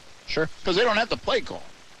guessing. Sure. Because they don't have the play call.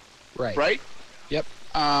 Right. Right? Yep.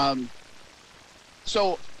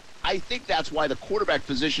 So I think that's why the quarterback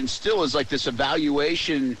position still is like this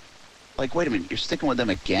evaluation. Like, wait a minute, you're sticking with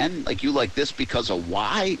them again? Like, you like this because of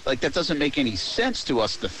why? Like, that doesn't make any sense to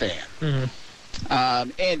us, the fan.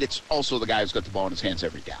 Mm-hmm. And it's also the guy who's got the ball in his hands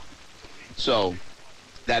every down. So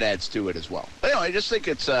that adds to it as well. But anyway, I just think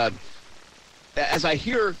it's as I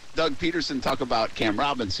hear Doug Peterson talk about Cam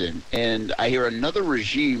Robinson, and I hear another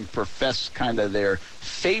regime profess kind of their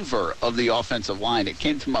favor of the offensive line, it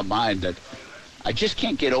came to my mind that I just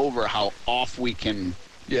can't get over how off we can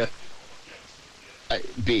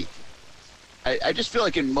be. I just feel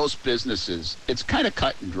like in most businesses, it's kind of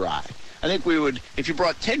cut and dry. I think we would, if you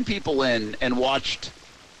brought 10 people in and watched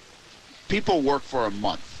people work for a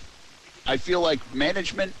month, I feel like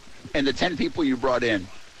management and the 10 people you brought in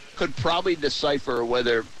could probably decipher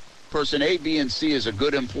whether person A, B, and C is a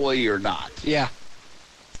good employee or not. Yeah.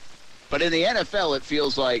 But in the NFL, it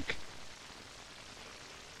feels like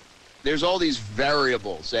there's all these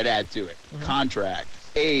variables that add to it. Mm-hmm. Contract,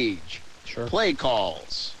 age, play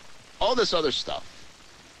calls, all this other stuff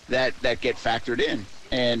that get factored in.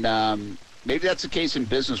 And maybe that's the case in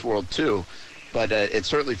business world too, but it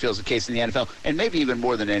certainly feels the case in the NFL, and maybe even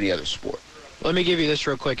more than any other sport. Let me give you this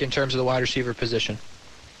real quick in terms of the wide receiver position.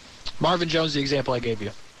 Marvin Jones, the example I gave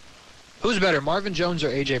you. Who's better, Marvin Jones or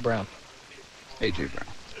A.J. Brown? A.J. Brown.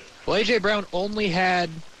 Well, A.J. Brown only had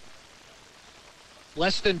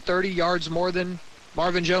less than 30 yards more than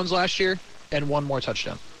Marvin Jones last year and one more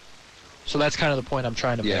touchdown. So that's kind of the point I'm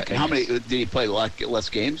trying to make. Yeah, how many did he play less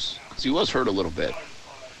games? Because he was hurt a little bit,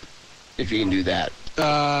 if you can do that.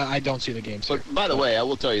 I don't see the games. But by the way, I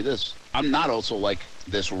will tell you this. I'm not also like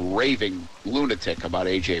this raving lunatic about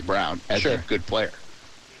A.J. Brown as a good player.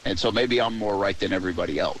 And so maybe I'm more right than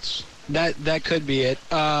everybody else. That could be it.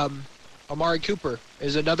 Amari Cooper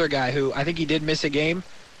is another guy who I think he did miss a game,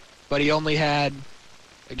 but he only had,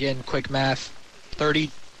 again, quick math,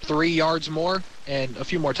 33 yards more and a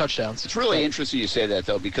few more touchdowns. It's really interesting you say that,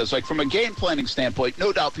 though, because like from a game planning standpoint,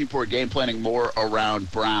 no doubt people are game planning more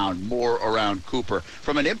around Brown, more around Cooper.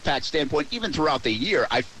 From an impact standpoint, even throughout the year,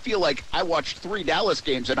 I feel like I watched 3 Dallas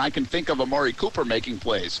games and I can think of Amari Cooper making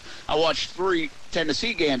plays. I watched 3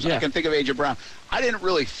 Tennessee games and I can think of A.J. Brown. I didn't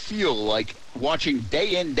really feel like watching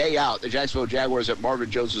day in, day out the Jacksonville Jaguars that Marvin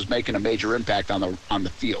Jones was making a major impact on the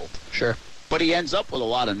field. Sure. But he ends up with a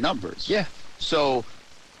lot of numbers. Yeah. So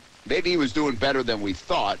maybe he was doing better than we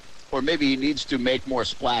thought, or maybe he needs to make more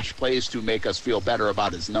splash plays to make us feel better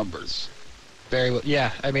about his numbers. Very well.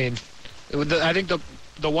 Yeah, I mean, I think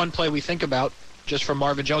the one play we think about just from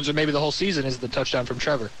Marvin Jones, or maybe the whole season, is the touchdown from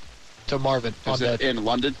Trevor to Marvin. In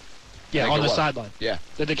London? Yeah, on the sideline. Yeah.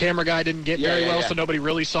 That the camera guy didn't get very well, so nobody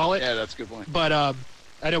really saw it. Yeah, that's a good point. But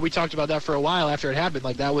I know we talked about that for a while after it happened.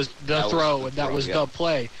 Like, that was the throw, and that was the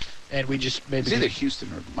play. And we just maybe... It's either Houston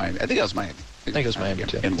or Miami. I think that was Miami. I think it was Miami,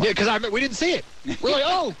 too. Yeah, because we didn't see it. We're like,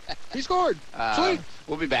 oh, he scored. Sweet.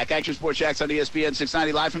 We'll be back. Action Sports Jacks on ESPN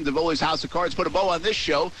 690 live from Davoli's House of Cards. Put a bow on this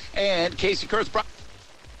show. And Casey Kurtz...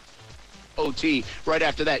 OT right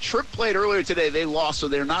after that. Shrimp played earlier today. They lost, so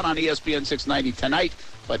they're not on ESPN 690 tonight,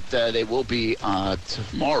 but they will be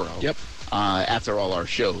tomorrow. Yep. After all our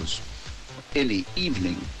shows in the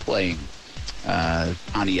evening playing on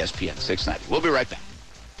ESPN 690. We'll be right back.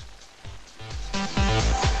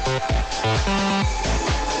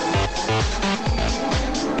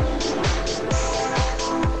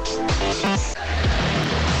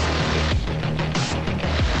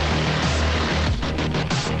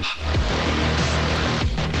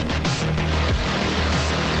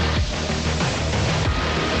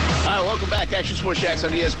 Welcome back. Action Sports Jacks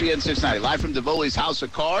on ESPN 690. Live from Davoli's House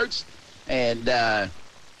of Cards. And,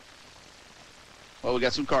 we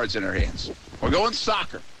got some cards in our hands. We're going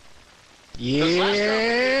soccer.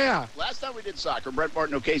 Yeah. Last time we did soccer, Brent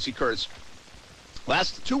Martineau, Casey Kurtz.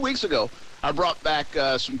 2 weeks ago, I brought back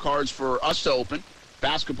some cards for us to open.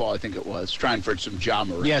 Basketball, I think it was, trying for some Ja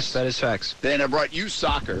Morant. Yes, that is facts. Then I brought you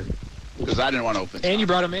soccer because I didn't want to open soccer. And you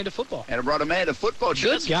brought Amanda football. And I brought Amanda football.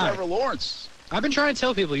 Good guy. Trevor Lawrence. I've been trying to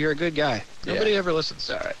tell people you're a good guy. Nobody ever listens.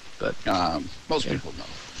 All right. But most people know.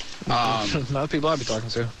 Not the people I'd be talking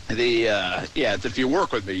to. If you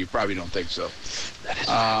work with me, you probably don't think so. That is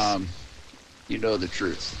nice. You know the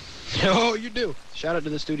truth. Oh, you do. Shout out to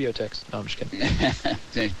the studio text. No, I'm just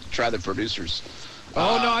kidding. Try the producers. No,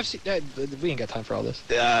 I've seen that. We ain't got time for all this.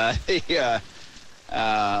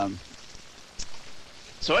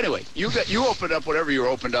 So anyway, you opened up whatever you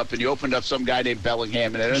opened up, and you opened up some guy named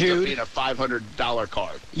Bellingham, and it ended up being a $500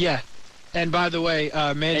 card. Yeah. And by the way,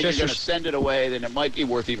 Manchester... And you're going to send it away, then it might be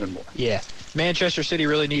worth even more. Yeah. Manchester City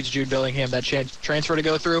really needs Jude Bellingham, that transfer to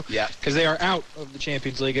go through. Yeah. Because they are out of the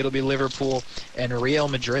Champions League. It'll be Liverpool and Real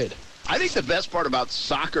Madrid. I think the best part about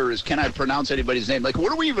soccer is, can I pronounce anybody's name? Like,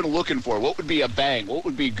 what are we even looking for? What would be a bang? What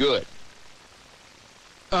would be good?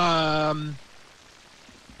 Some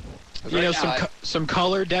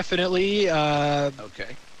color, definitely.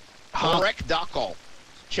 Okay. Marek Dakal,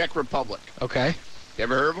 Czech Republic. Okay. You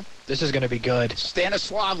ever heard of him? This is going to be good.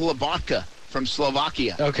 Stanislav Lobotka from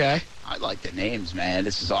Slovakia. Okay. I like the names, man.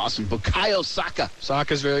 This is awesome. Bukayo Saka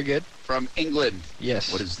Saka's very good. from England.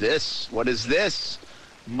 Yes. What is this?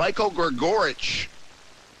 Michael Gregorich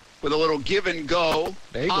with a little give and go.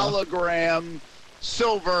 There you go. Hologram,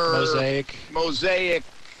 silver. Mosaic.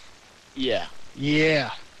 Yeah.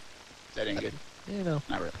 Yeah. That ain't good. You know.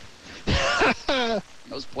 Not really.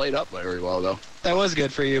 Those played up very well, though. That was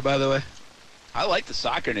good for you, by the way. I like the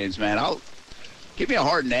soccer names, man. Give me a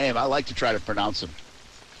hard name. I like to try to pronounce them.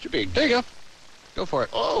 Should be. There you go. Go for it.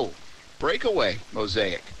 Oh, breakaway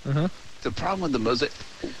mosaic. Mm-hmm. The problem with the mosaic.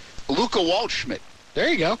 Luka Waldschmidt. There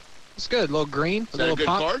you go. It's good. A little green. Is that a good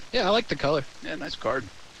pop. card? Yeah, I like the color. Yeah, nice card.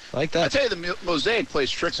 I like I that. tell you, the mosaic plays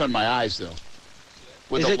tricks on my eyes, though.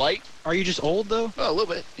 With Is the it- light. Are you just old, though? Oh, a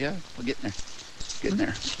little bit. Yeah, we're getting there. Getting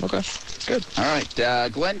there. Okay. Good. All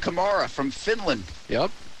right, Glenn Kamara from Finland. Yep.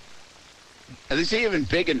 Is he even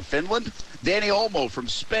big in Finland? Danny Olmo from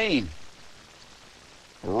Spain.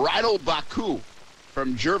 Rydal Baku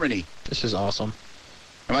from Germany. This is awesome.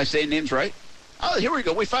 Am I saying names right? Oh, here we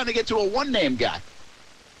go. We finally get to a one-name guy.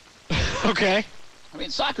 Okay. I mean,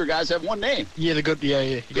 soccer guys have one name. Yeah, the good. Yeah.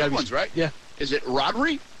 You Good gotta ones, right? Yeah. Is it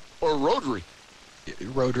Rodri or Rodri?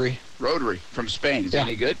 Rotary. Rodri from Spain. Is he Yeah.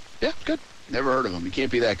 any good? Yeah. Good. Never heard of him. He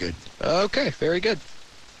can't be that good. Okay. Very good.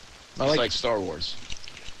 I It's like. like Star Wars.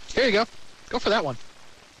 Here you go. Go for that one.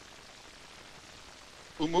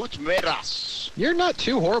 Umut Meras, You're not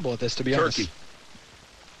too horrible at this, to be Turkey. honest.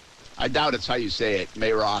 I doubt it's how you say it,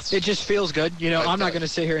 Meras. It just feels good. You know, It I'm not does. going to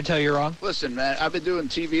sit here and tell you you're wrong. Listen, man, I've been doing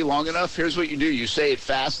TV long enough. Here's what you do. You say it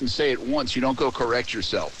fast and say it once. You don't go correct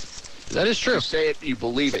yourself. That is true. You say it, you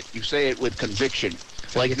believe it. You say it with conviction.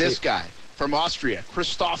 Like this guy from Austria,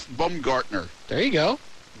 Christoph Baumgartner, There you go.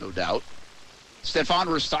 no doubt. Stefan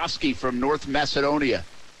Rostovsky from North Macedonia.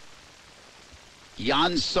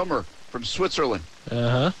 Jan Sommer from Switzerland.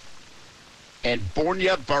 Uh-huh. And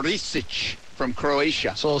Borja Barisic from Croatia.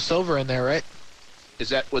 It's a little silver in there, right?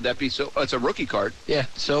 Would that be so? Oh, it's a rookie card. Yeah.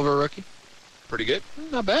 Silver rookie. Pretty good.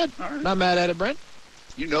 Not bad. All right. Not mad at it, Brent.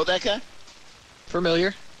 You know that guy?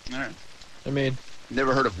 Familiar. All right. I mean,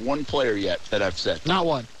 Never heard of one player yet that I've said. not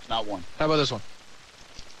one. Not one. How about this one?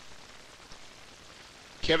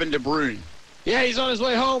 Kevin De Bruyne. Yeah, he's on his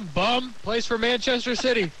way home. Bum. Plays for Manchester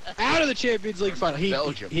City. Out of the Champions League final.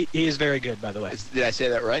 Belgium. He is very good, by the way. Did I say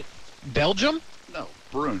that right? Belgium? No.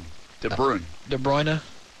 Bruyne. De Bruyne. De Bruyne?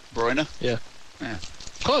 Bruyne? Yeah. Yeah.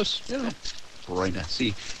 Close. You know. Bruyne.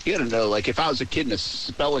 See, you got to know, like, if I was a kid in a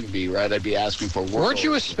spelling bee, right, I'd be asking for word Weren't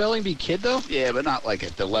you a origin. spelling bee kid, though? Yeah, but not, like,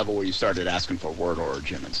 at the level where you started asking for word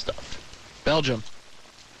origin and stuff. Belgium.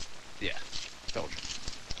 Yeah. Belgium.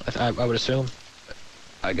 I would assume.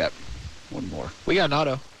 I got one more. We got an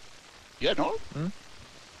auto. Yeah, no? Hmm?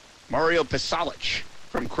 Mario Pasalic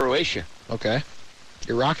from Croatia. Okay.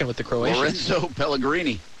 You're rocking with the Croatians. Lorenzo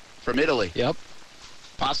Pellegrini from Italy. Yep.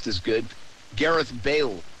 Pasta's good. Gareth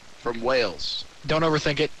Bale from Wales. Don't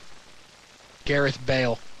overthink it. Gareth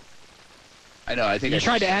Bale. I know. I think You I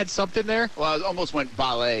tried to just- add something there? Well, I almost went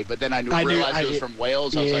ballet, but then I I knew- realized it was I- from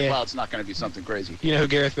Wales. I was like, yeah. well, it's not going to be something crazy. You know who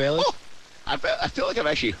Gareth Bale is? Oh. I feel like I've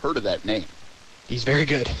actually heard of that name. He's very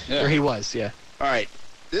good. Yeah. Or he was, yeah. All right.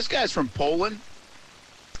 This guy's from Poland.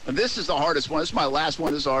 And this is the hardest one. This is my last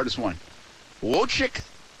one. This is the hardest one. Wojciech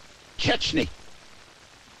Chechny.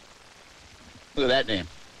 Look at that name.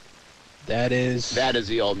 That is... That is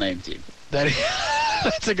the all-name team. That is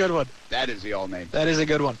that's a good one. That is the all-name. That is a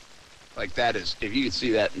good one. Like, that is. If you could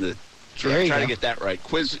see that in the... There you Try go. to get that right.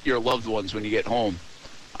 Quiz your loved ones when you get home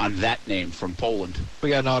on that name from Poland. We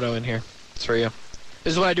got an auto in here. It's for you.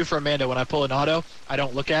 This is what I do for Amanda. When I pull an auto, I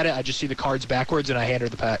don't look at it. I just see the cards backwards, and I hand her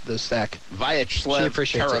the stack. She Vyacheslav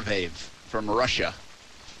appreciates it. Karavev from Russia.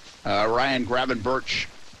 Ryan Gravenberch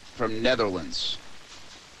from Netherlands.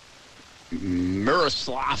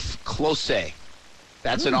 Miroslav Klose.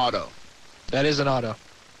 That's an auto. That is an auto.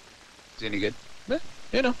 Is he any good?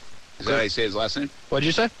 You know. Is that how you say his last name? What'd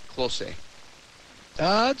you say? Klose.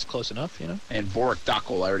 It's close enough, you know. And Boric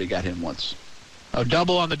Dockle, I already got him once. Oh,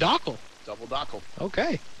 double on the dockle. Double Dockle.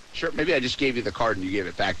 Okay. Sure, maybe I just gave you the card and you gave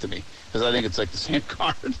it back to me. Because I think it's like the same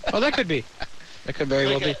card. Oh, that could be. That could very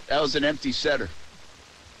well be. That was an empty setter.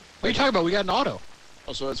 What are you talking about? We got an auto.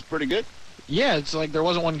 Oh, so that's pretty good? Yeah, it's like there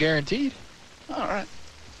wasn't one guaranteed. All right.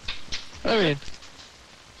 I mean,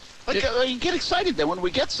 You get excited then when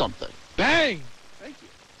we get something. bang. Thank you.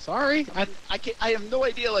 Sorry. I have no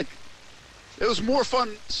idea, like, it was more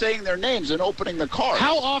fun saying their names than opening the card.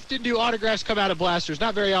 How often do autographs come out of blasters?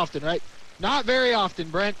 Not very often, right? Not very often,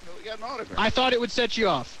 Brent. We got an autograph. I thought it would set you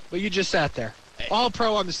off, but you just sat there. All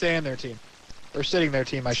pro on the stand there, team. Or sitting there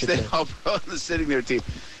team, I should say. I'll throw in the sitting there team.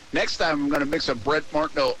 Next time, I'm going to mix a Brent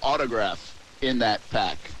Martineau autograph in that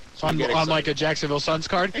pack. So on like a Jacksonville Suns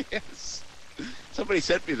card? Yes. Somebody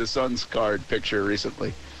sent me the Suns card picture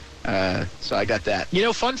recently. So I got that.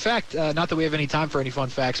 Fun fact, not that we have any time for any fun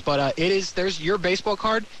facts, but there's your baseball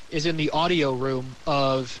card is in the audio room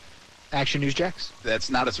of Action News Jax. That's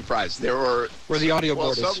not a surprise. There were where the audio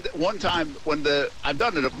board is. One time I've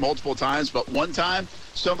done it multiple times, but one time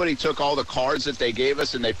somebody took all the cards that they gave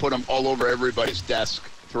us and they put them all over everybody's desk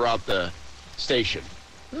throughout the station.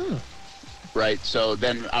 Right. So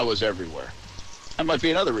then I was everywhere. That might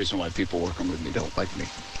be another reason why people working with me don't like me.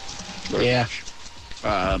 Yeah.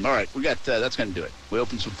 All right, we got that's going to do it. We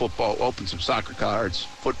opened some football, opened some soccer cards,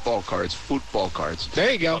 football cards.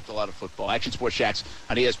 There you go. Talked a lot of football. Action Sports Jax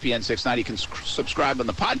on ESPN 690. You can subscribe on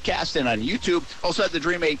the podcast and on YouTube. Also had the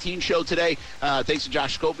Dream 18 show today. Thanks to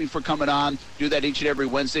Josh Scobie for coming on. Do that each and every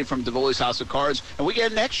Wednesday from Davoli's House of Cards. And we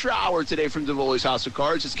get an extra hour today from Davoli's House of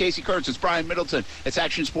Cards. It's Casey Kurtz. It's Brian Middleton. It's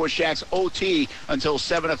Action Sports Jax OT until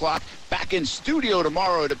 7 o'clock. Back in studio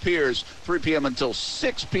tomorrow, it appears, 3 p.m. until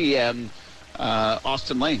 6 p.m.,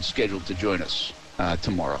 Austin Lane scheduled to join us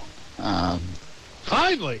tomorrow.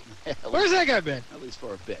 Finally. Where's that guy been? At least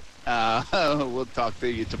for a bit. We'll talk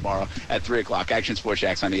to you tomorrow at 3 o'clock. Action Sports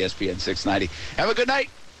Jax on ESPN 690. Have a good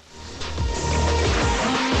night.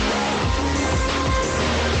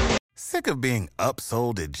 Sick of being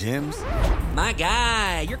upsold at gyms? My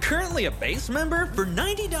guy, you're currently a base member? For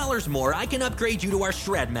 $90 more, I can upgrade you to our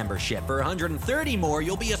Shred membership. For $130 more,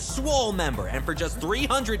 you'll be a Swole member. And for just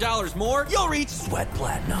 $300 more, you'll reach Sweat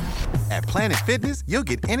Platinum. At Planet Fitness, you'll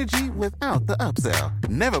get energy without the upsell.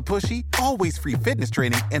 Never pushy, always free fitness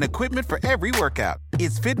training and equipment for every workout.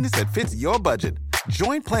 It's fitness that fits your budget.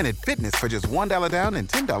 Join Planet Fitness for just $1 down and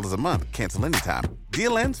 $10 a month. Cancel anytime.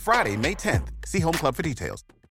 Deal ends Friday, May 10th. See Home Club for details.